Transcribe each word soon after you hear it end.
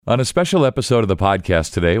On a special episode of the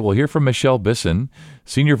podcast today, we'll hear from Michelle Bisson,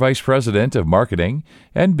 Senior Vice President of Marketing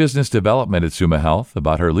and Business Development at Summa Health,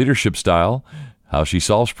 about her leadership style, how she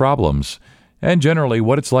solves problems, and generally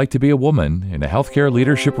what it's like to be a woman in a healthcare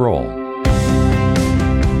leadership role.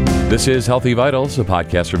 This is Healthy Vitals, a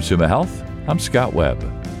podcast from Summa Health. I'm Scott Webb.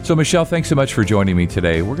 So, Michelle, thanks so much for joining me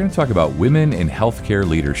today. We're going to talk about women in healthcare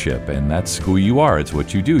leadership, and that's who you are. It's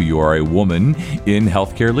what you do. You are a woman in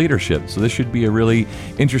healthcare leadership. So this should be a really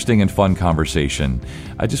interesting and fun conversation.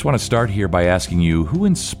 I just want to start here by asking you, who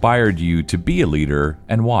inspired you to be a leader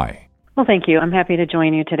and why? Well, thank you. I'm happy to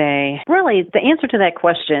join you today. Really, the answer to that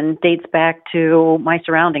question dates back to my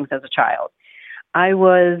surroundings as a child. I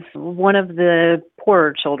was one of the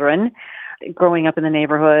poorer children growing up in the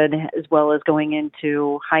neighborhood, as well as going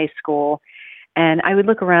into high school. And I would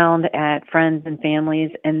look around at friends and families,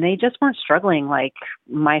 and they just weren't struggling like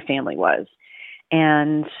my family was.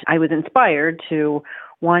 And I was inspired to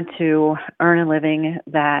want to earn a living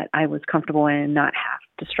that I was comfortable in and not have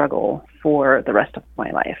to struggle for the rest of my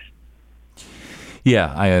life.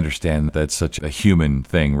 Yeah, I understand that's such a human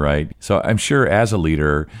thing, right? So I'm sure as a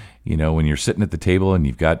leader, you know, when you're sitting at the table and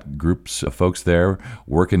you've got groups of folks there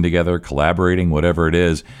working together, collaborating, whatever it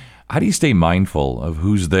is, how do you stay mindful of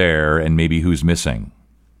who's there and maybe who's missing?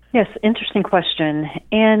 Yes, interesting question.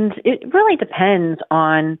 And it really depends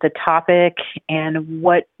on the topic and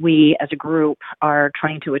what we as a group are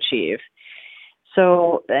trying to achieve.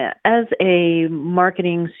 So as a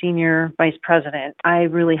marketing senior vice president, I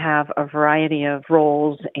really have a variety of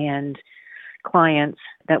roles and clients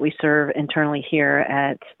that we serve internally here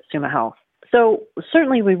at Summa Health. So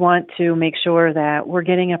certainly we want to make sure that we're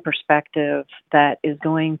getting a perspective that is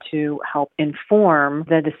going to help inform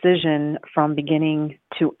the decision from beginning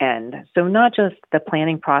to end. So not just the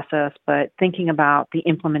planning process, but thinking about the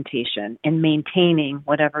implementation and maintaining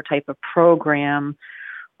whatever type of program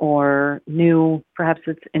or new, perhaps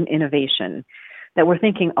it's an innovation, that we're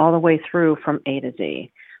thinking all the way through from A to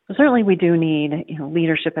Z. So certainly we do need,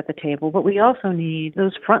 leadership at the table, but we also need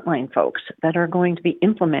those frontline folks that are going to be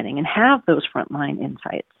implementing and have those frontline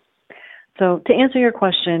insights. So to answer your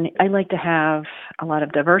question, I like to have a lot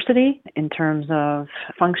of diversity in terms of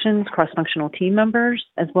functions, cross-functional team members,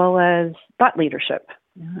 as well as thought leadership.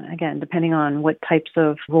 Again, depending on what types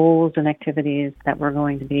of roles and activities that we're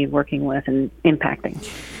going to be working with and impacting.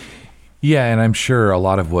 Yeah, and I'm sure a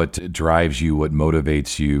lot of what drives you, what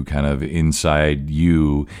motivates you kind of inside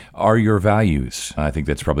you are your values. I think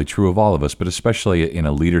that's probably true of all of us, but especially in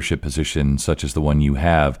a leadership position such as the one you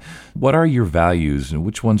have. What are your values and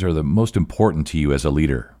which ones are the most important to you as a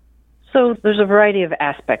leader? So there's a variety of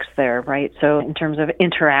aspects there, right? So in terms of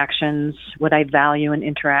interactions, what I value in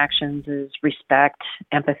interactions is respect,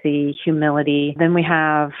 empathy, humility. Then we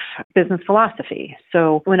have business philosophy.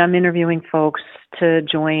 So when I'm interviewing folks to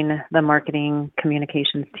join the marketing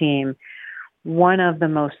communications team, one of the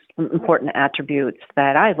most important attributes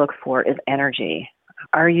that I look for is energy.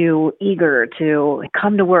 Are you eager to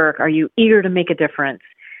come to work? Are you eager to make a difference?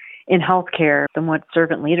 In healthcare, somewhat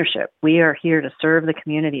servant leadership. We are here to serve the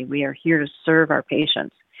community. We are here to serve our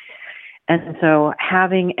patients. And so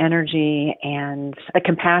having energy and a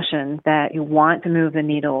compassion that you want to move the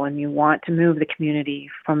needle and you want to move the community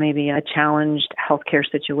from maybe a challenged healthcare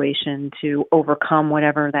situation to overcome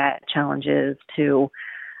whatever that challenge is to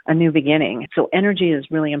a new beginning. So energy is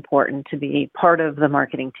really important to be part of the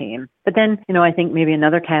marketing team. But then, I think maybe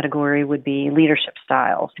another category would be leadership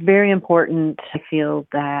styles. It's very important, I feel,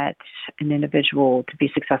 that an individual to be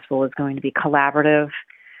successful is going to be collaborative,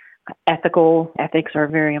 ethical. Ethics are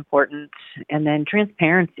very important. And then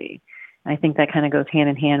transparency. I think that kind of goes hand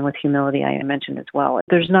in hand with humility I mentioned as well.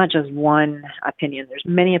 There's not just one opinion. There's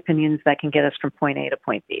many opinions that can get us from point A to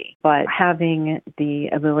point B. But having the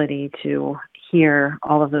ability to hear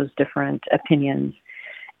all of those different opinions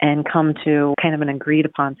and come to kind of an agreed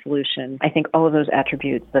upon solution, I think all of those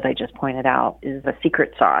attributes that I just pointed out is the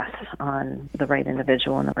secret sauce on the right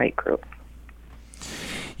individual and the right group.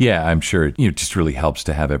 Yeah, I'm sure it just really helps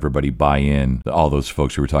to have everybody buy in. All those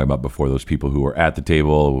folks who were talking about before, those people who are at the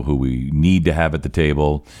table, who we need to have at the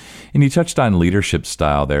table. And you touched on leadership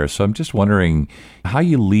style there. So I'm just wondering how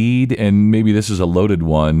you lead, and maybe this is a loaded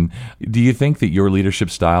one. Do you think that your leadership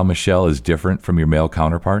style, Michelle, is different from your male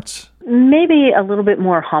counterparts? Maybe a little bit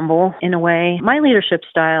more humble in a way. My leadership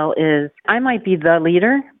style is I might be the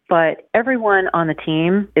leader, but everyone on the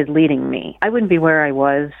team is leading me. I wouldn't be where I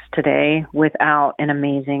was today without an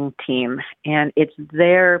amazing team. And it's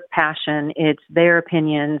their passion, it's their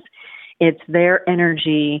opinions, it's their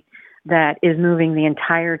energy that is moving the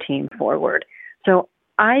entire team forward. So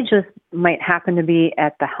I just might happen to be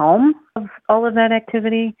at the helm of all of that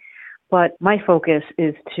activity, But my focus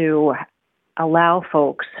is to allow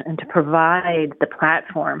folks and to provide the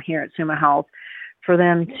platform here at Summa Health for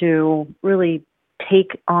them to really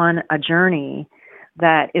take on a journey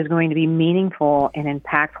that is going to be meaningful and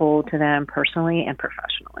impactful to them personally and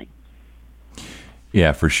professionally.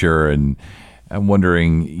 Yeah, for sure. And I'm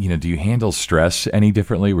wondering, do you handle stress any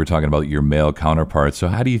differently? We're talking about your male counterparts. So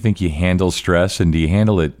how do you think you handle stress, and do you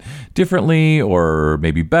handle it differently or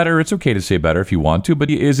maybe better? It's okay to say better if you want to, but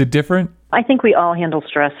is it different? I think we all handle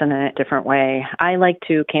stress in a different way. I like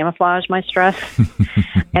to camouflage my stress.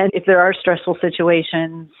 And if there are stressful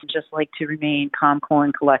situations, just like to remain calm, cool,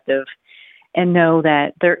 and collective and know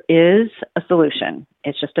that there is a solution.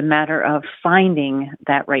 It's just a matter of finding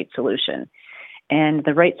that right solution. And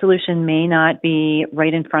the right solution may not be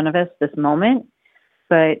right in front of us this moment,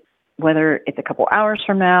 but whether it's a couple hours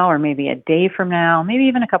from now or maybe a day from now, maybe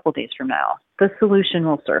even a couple days from now, the solution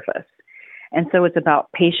will surface. And so it's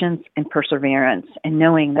about patience and perseverance and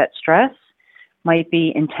knowing that stress might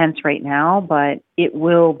be intense right now, but it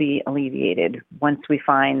will be alleviated once we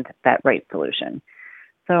find that right solution.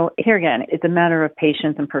 So here again, it's a matter of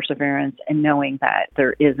patience and perseverance and knowing that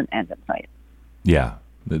there is an end in sight. Yeah.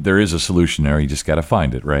 There is a solution there. You just got to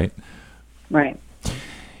find it, right? Right.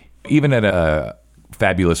 Even at a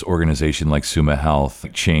fabulous organization like Summa Health,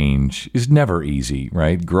 change is never easy,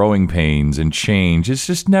 right? Growing pains and change is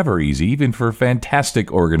just never easy, even for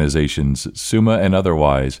fantastic organizations, Summa and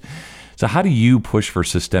otherwise. So how do you push for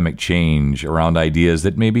systemic change around ideas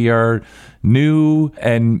that maybe are new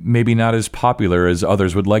and maybe not as popular as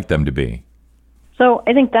others would like them to be? So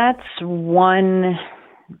I think that's one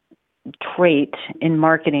trait in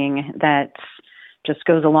marketing that just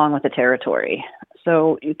goes along with the territory.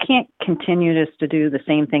 So you can't continue just to do the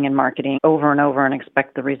same thing in marketing over and over and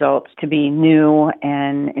expect the results to be new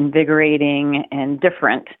and invigorating and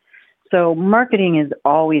different. So marketing is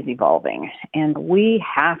always evolving, and we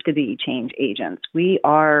have to be change agents. We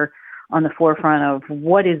are on the forefront of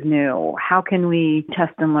what is new. How can we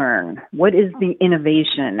test and learn? What is the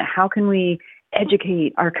innovation? How can we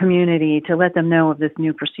educate our community to let them know of this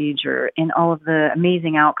new procedure and all of the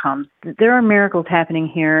amazing outcomes? There are miracles happening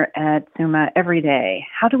here at Summa every day.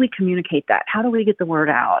 How do we communicate that? How do we get the word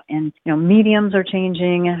out? And, mediums are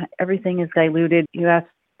changing. Everything is diluted. You ask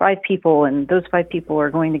 5 people, and those 5 people are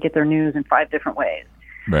going to get their news in 5 different ways.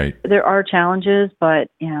 Right. There are challenges, but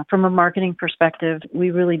from a marketing perspective,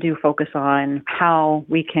 we really do focus on how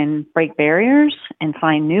we can break barriers and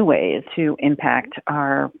find new ways to impact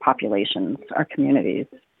our populations, our communities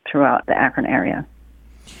throughout the Akron area.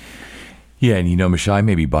 Yeah, and Michelle, I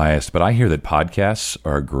may be biased, but I hear that podcasts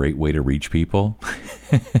are a great way to reach people.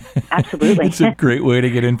 Absolutely. It's a great way to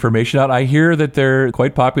get information out. I hear that they're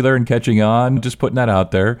quite popular and catching on, just putting that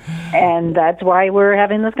out there. And that's why we're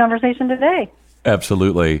having this conversation today.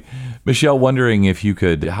 Absolutely. Michelle, wondering if you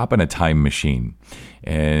could hop in a time machine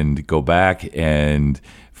and go back and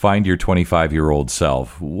find your 25-year-old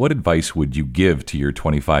self. What advice would you give to your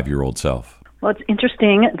 25-year-old self? Well, it's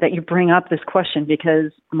interesting that you bring up this question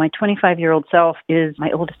because my 25-year-old self is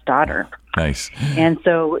my oldest daughter. Nice. And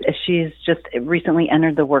so she's just recently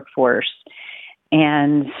entered the workforce.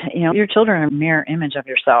 And, your children are a mirror image of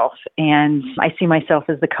yourself. And I see myself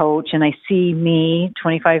as the coach, and I see me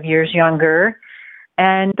 25 years younger.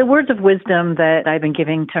 And the words of wisdom that I've been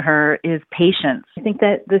giving to her is patience. I think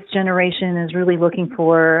that this generation is really looking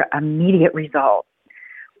for immediate results.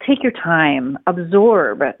 Take your time,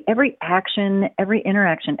 absorb. Every action, every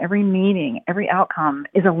interaction, every meeting, every outcome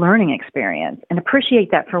is a learning experience, and appreciate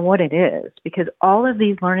that for what it is, because all of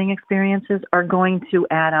these learning experiences are going to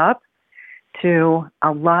add up to a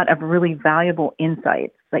lot of really valuable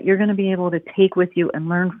insights that you're going to be able to take with you and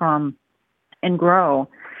learn from and grow.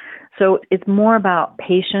 So it's more about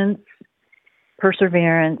patience,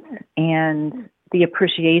 perseverance, and the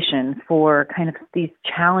appreciation for kind of these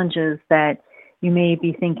challenges that you may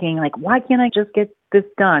be thinking, like, why can't I just get this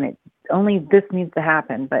done? Only this needs to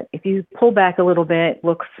happen. But if you pull back a little bit,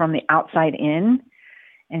 look from the outside in,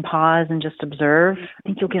 and pause and just observe, I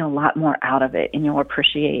think you'll get a lot more out of it, and you'll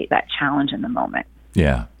appreciate that challenge in the moment.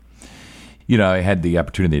 Yeah. I had the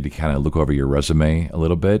opportunity to kind of look over your resume a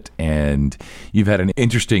little bit, and you've had an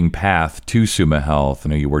interesting path to Summa Health. I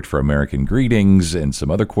know you worked for American Greetings and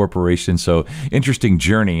some other corporations, so interesting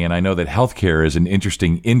journey. And I know that healthcare is an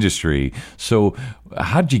interesting industry. So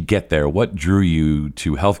how did you get there? What drew you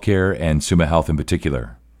to healthcare and Summa Health in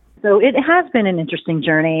particular? So it has been an interesting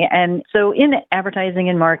journey. And so in advertising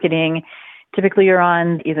and marketing, typically you're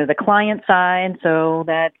on either the client side, so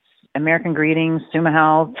that's American Greetings, Summa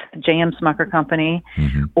Health, J.M. Smucker Company,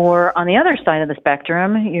 or on the other side of the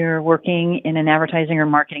spectrum, you're working in an advertising or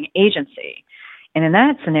marketing agency. And in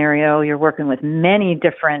that scenario, you're working with many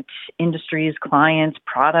different industries, clients,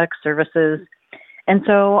 products, services. And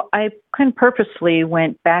so I kind of purposely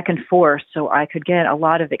went back and forth so I could get a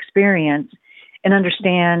lot of experience and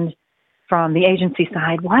understand from the agency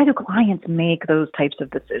side, why do clients make those types of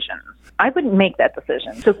decisions? I wouldn't make that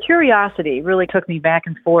decision. So curiosity really took me back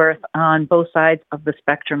and forth on both sides of the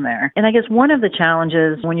spectrum there. And I guess one of the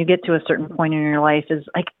challenges when you get to a certain point in your life is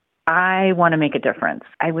like, I want to make a difference.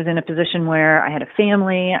 I was in a position where I had a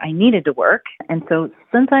family, I needed to work. And so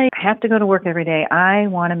since I have to go to work every day, I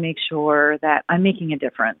want to make sure that I'm making a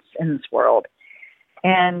difference in this world.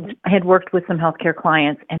 And I had worked with some healthcare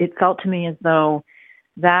clients, and it felt to me as though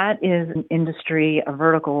that is an industry, a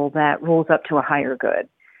vertical that rolls up to a higher good.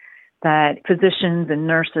 That physicians and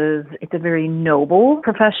nurses, it's a very noble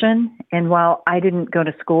profession. And while I didn't go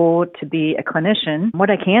to school to be a clinician, what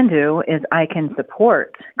I can do is I can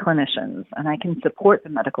support clinicians and I can support the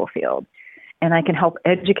medical field. And I can help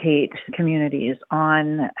educate communities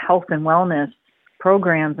on health and wellness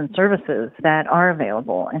programs and services that are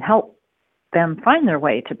available and help them find their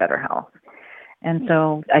way to better health. And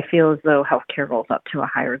so I feel as though healthcare rolls up to a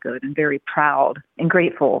higher good. I'm very proud and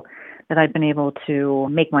grateful that I've been able to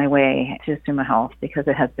make my way to Summa Health because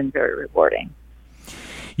it has been very rewarding.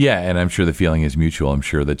 Yeah, and I'm sure the feeling is mutual. I'm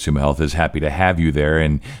sure that Summa Health is happy to have you there,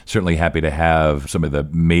 and certainly happy to have some of the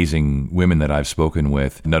amazing women that I've spoken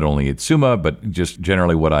with, not only at Summa, but just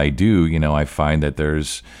generally what I do. You know, I find that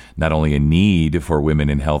there's not only a need for women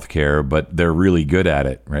in healthcare, but they're really good at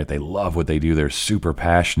it, right? They love what they do. They're super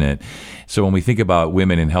passionate. So when we think about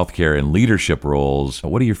women in healthcare and leadership roles,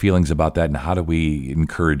 what are your feelings about that, and how do we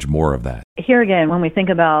encourage more of that? Here again, when we think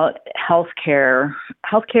about healthcare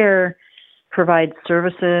provides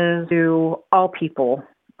services to all people,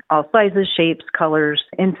 all sizes, shapes, colors.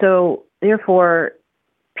 And so, therefore,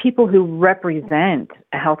 people who represent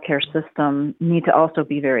a healthcare system need to also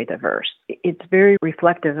be very diverse. It's very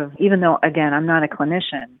reflective of, even though, again, I'm not a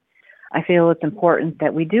clinician, I feel it's important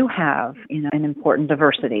that we do have, an important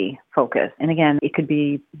diversity focus. And again, it could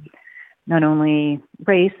be not only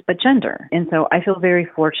race, but gender. And so I feel very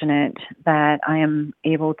fortunate that I am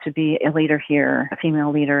able to be a leader here, a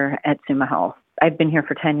female leader at Summa Health. I've been here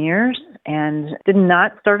for 10 years and did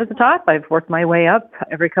not start at the top. I've worked my way up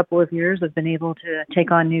every couple of years. I've been able to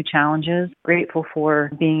take on new challenges. Grateful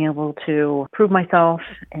for being able to prove myself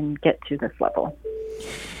and get to this level.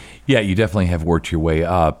 Yeah, you definitely have worked your way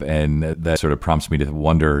up, and that sort of prompts me to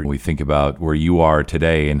wonder, when we think about where you are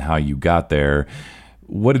today and how you got there,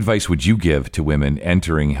 what advice would you give to women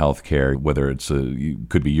entering healthcare, whether it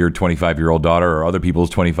could be your 25-year-old daughter or other people's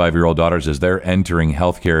 25-year-old daughters as they're entering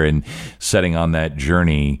healthcare and setting on that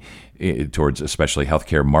journey towards especially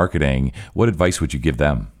healthcare marketing? What advice would you give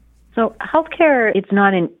them? So healthcare, it's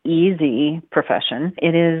not an easy profession.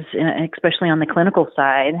 It is, especially on the clinical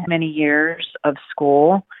side, many years of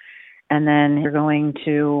school. And then you're going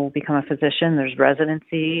to become a physician. There's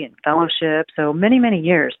residency and fellowship. So many, many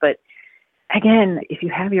years. But again, if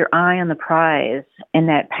you have your eye on the prize and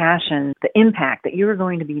that passion, the impact that you're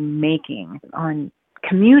going to be making on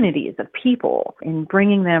communities of people and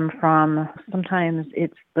bringing them from sometimes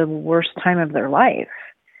it's the worst time of their life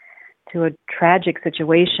to a tragic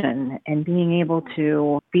situation and being able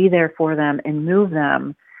to be there for them and move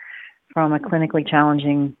them from a clinically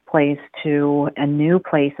challenging place to a new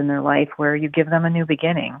place in their life where you give them a new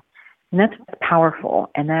beginning. And that's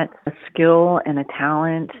powerful, and that's a skill and a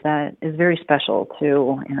talent that is very special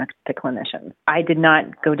to clinicians. I did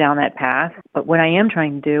not go down that path, but what I am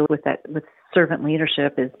trying to do with servant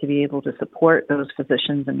leadership is to be able to support those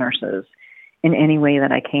physicians and nurses in any way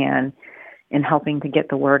that I can in helping to get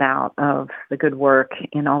the word out of the good work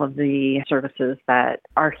in all of the services that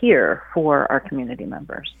are here for our community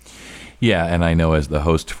members. Yeah, and I know as the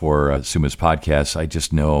host for Summa's podcast, I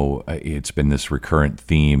just know it's been this recurrent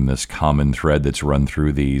theme, this common thread that's run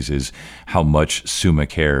through these is how much Summa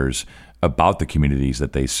cares about the communities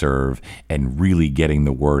that they serve and really getting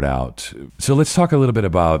the word out. So let's talk a little bit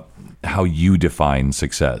about how you define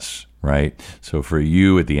success, right? So for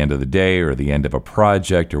you at the end of the day or the end of a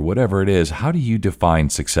project or whatever it is, how do you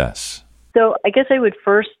define success? So I guess I would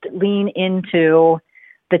first lean into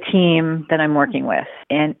the team that I'm working with.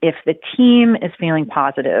 And if the team is feeling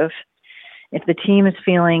positive, if the team is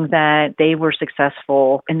feeling that they were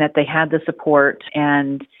successful and that they had the support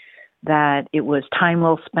and that it was time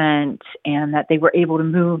well spent and that they were able to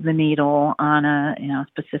move the needle on a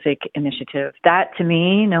specific initiative. That to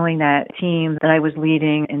me, knowing that team that I was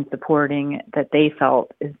leading and supporting, that they felt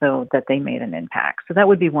as though that they made an impact. So that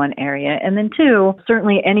would be one area. And then two,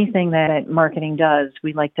 certainly anything that marketing does,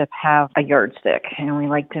 we like to have a yardstick and we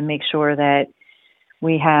like to make sure that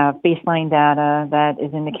We have baseline data that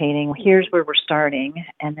is indicating here's where we're starting.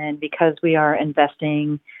 And then because we are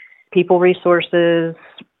investing people resources,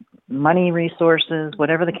 money resources,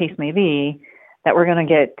 whatever the case may be, that we're going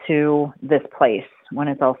to get to this place when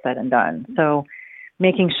it's all said and done. So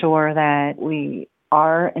making sure that we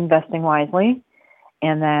are investing wisely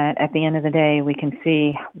and that at the end of the day, we can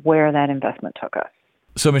see where that investment took us.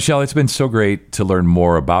 So, Michelle, it's been so great to learn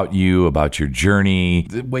more about you, about your journey,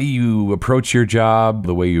 the way you approach your job,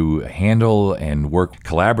 the way you handle and work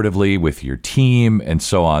collaboratively with your team, and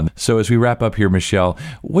so on. So as we wrap up here, Michelle,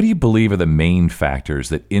 what do you believe are the main factors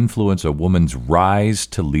that influence a woman's rise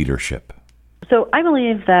to leadership? So I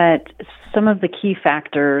believe that some of the key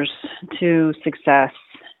factors to success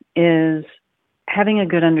is having a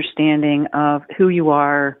good understanding of who you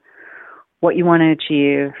are, what you want to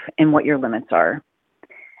achieve, and what your limits are,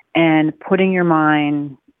 and putting your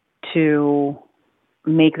mind to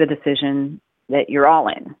make the decision that you're all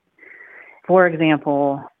in. For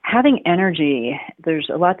example, having energy, there's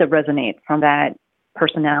a lot that resonates from that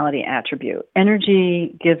personality attribute.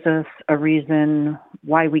 Energy gives us a reason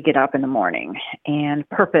why we get up in the morning and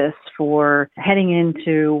purpose for heading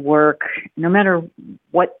into work, no matter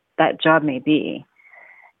what that job may be,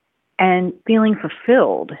 and feeling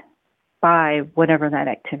fulfilled by whatever that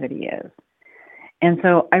activity is. And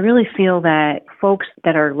so I really feel that folks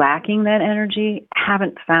that are lacking that energy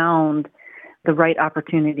haven't found the right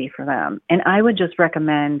opportunity for them. And I would just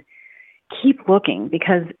recommend keep looking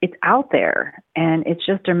because it's out there and it's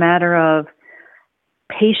just a matter of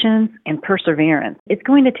patience and perseverance. It's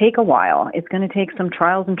going to take a while. It's going to take some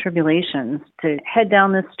trials and tribulations to head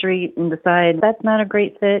down this street and decide that's not a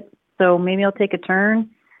great fit. So maybe I'll take a turn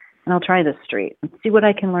and I'll try this street and see what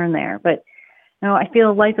I can learn there. But no, I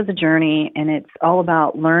feel life is a journey and it's all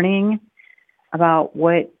about learning about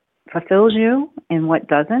what fulfills you and what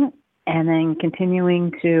doesn't, and then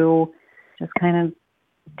continuing to just kind of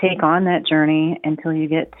take on that journey until you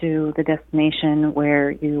get to the destination where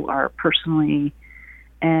you are personally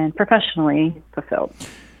and professionally fulfilled.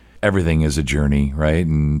 Everything is a journey, right?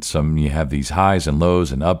 And you have these highs and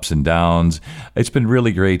lows and ups and downs. It's been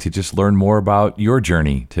really great to just learn more about your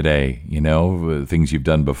journey today, things you've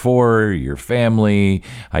done before, your family,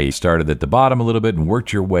 how you started at the bottom a little bit and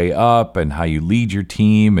worked your way up, and how you lead your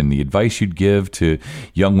team and the advice you'd give to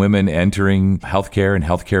young women entering healthcare and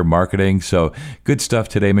healthcare marketing. So good stuff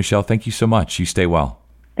today, Michelle. Thank you so much. You stay well.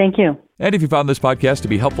 Thank you. And if you found this podcast to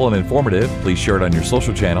be helpful and informative, please share it on your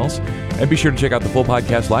social channels and be sure to check out the full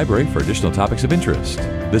podcast library for additional topics of interest.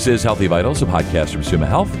 This is Healthy Vitals, a podcast from Summa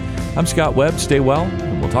Health. I'm Scott Webb. Stay well,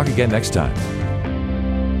 and we'll talk again next time.